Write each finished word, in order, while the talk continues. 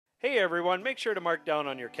Hey everyone, make sure to mark down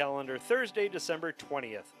on your calendar Thursday, December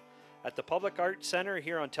 20th. At the Public Arts Center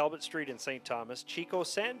here on Talbot Street in St. Thomas, Chico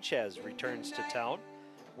Sanchez returns to town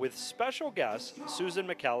with special guests Susan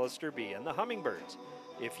McAllister-Bee and the Hummingbirds.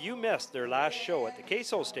 If you missed their last show at the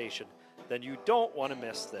Queso Station, then you don't want to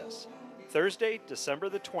miss this. Thursday, December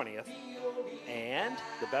the 20th, and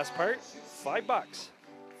the best part, $5.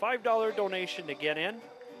 $5 donation to get in,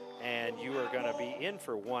 and you are going to be in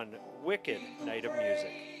for one wicked night of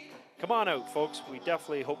music. Come on out, folks. We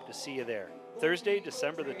definitely hope to see you there. Thursday,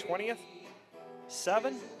 December the 20th,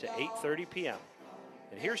 7 to 8:30 p.m.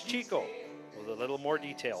 And here's Chico with a little more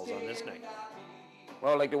details on this night.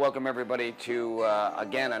 Well, I'd like to welcome everybody to,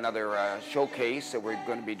 again, another showcase that we're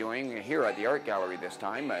going to be doing here at the Art Gallery this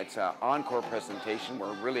time. It's an encore presentation.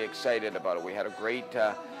 We're really excited about it. We had a great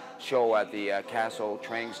show at the Castle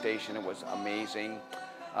train station. It was amazing.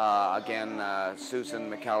 Again, Susan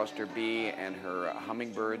McAllister-Bee and her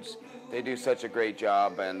Hummingbirds, they do such a great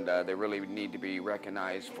job, and they really need to be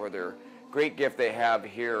recognized for their great gift they have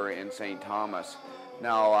here in St. Thomas.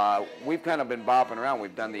 Now, we've kind of been bopping around.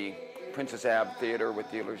 We've done the Princess Ave Theater with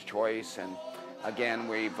Dealer's Choice, and again,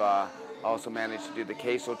 we've also managed to do the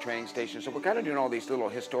Queso train station. So we're kind of doing all these little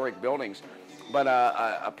historic buildings. But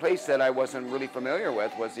a place that I wasn't really familiar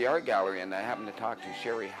with was the Art Gallery, and I happened to talk to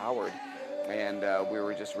Sherry Howard. And we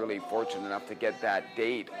were just really fortunate enough to get that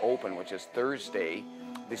date open, which is Thursday,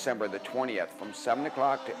 December the 20th, from 7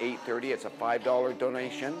 o'clock to 8:30. It's a $5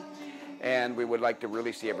 donation, and we would like to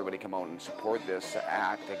really see everybody come out and support this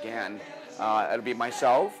act again. It'll be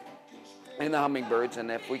myself and the Hummingbirds, and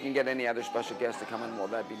if we can get any other special guests to come in, well,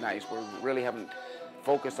 that'd be nice. We really haven't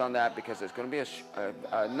focused on that because it's going to be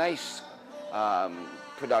a nice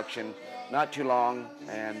production, not too long,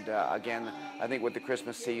 and again, I think with the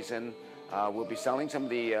Christmas season, we'll be selling some of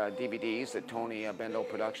the DVDs that Tony Bendel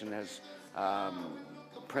Production has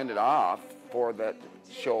printed off for that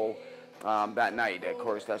show that night. Of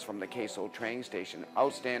course, that's from the Queso train station.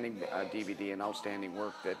 Outstanding DVD and outstanding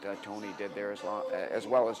work that Tony did there, as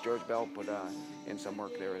well as George Bell put in some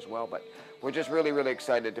work there as well. But we're just really, really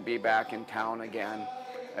excited to be back in town again.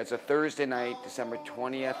 It's a Thursday night, December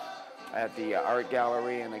 20th. At the Art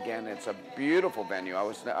Gallery, and again, it's a beautiful venue. I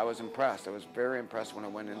was impressed. I was very impressed when I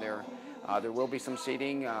went in there. There will be some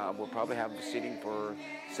seating. We'll probably have seating for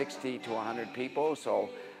 60 to 100 people. So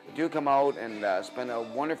do come out and spend a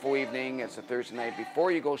wonderful evening. It's a Thursday night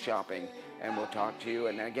before you go shopping, and we'll talk to you.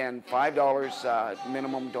 And again, $5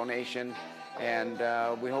 minimum donation, and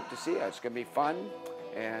we hope to see you. It's going to be fun,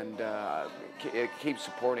 and keep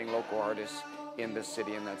supporting local artists in this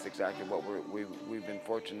city, and that's exactly what we've been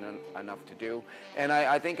fortunate enough to do. And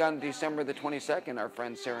I think on December the 22nd, our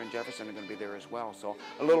friends Sarah and Jefferson are going to be there as well. So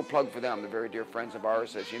a little plug for them. They're very dear friends of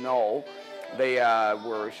ours. As you know, they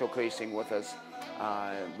were showcasing with us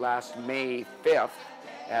last May 5th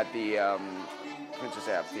at the Princess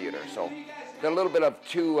Ave Theater. So got a little bit of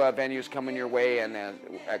two venues coming your way, and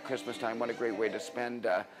at Christmas time, what a great way to spend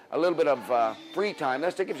a little bit of free time.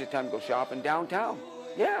 That gives you time to go shopping downtown.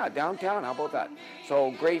 Yeah, downtown, how about that?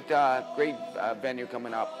 So great venue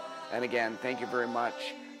coming up. And again, thank you very much.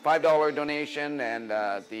 $5 donation, and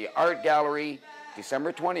the Art Gallery,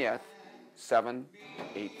 December 20th, 7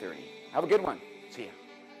 to 8:30. Have a good one. See ya.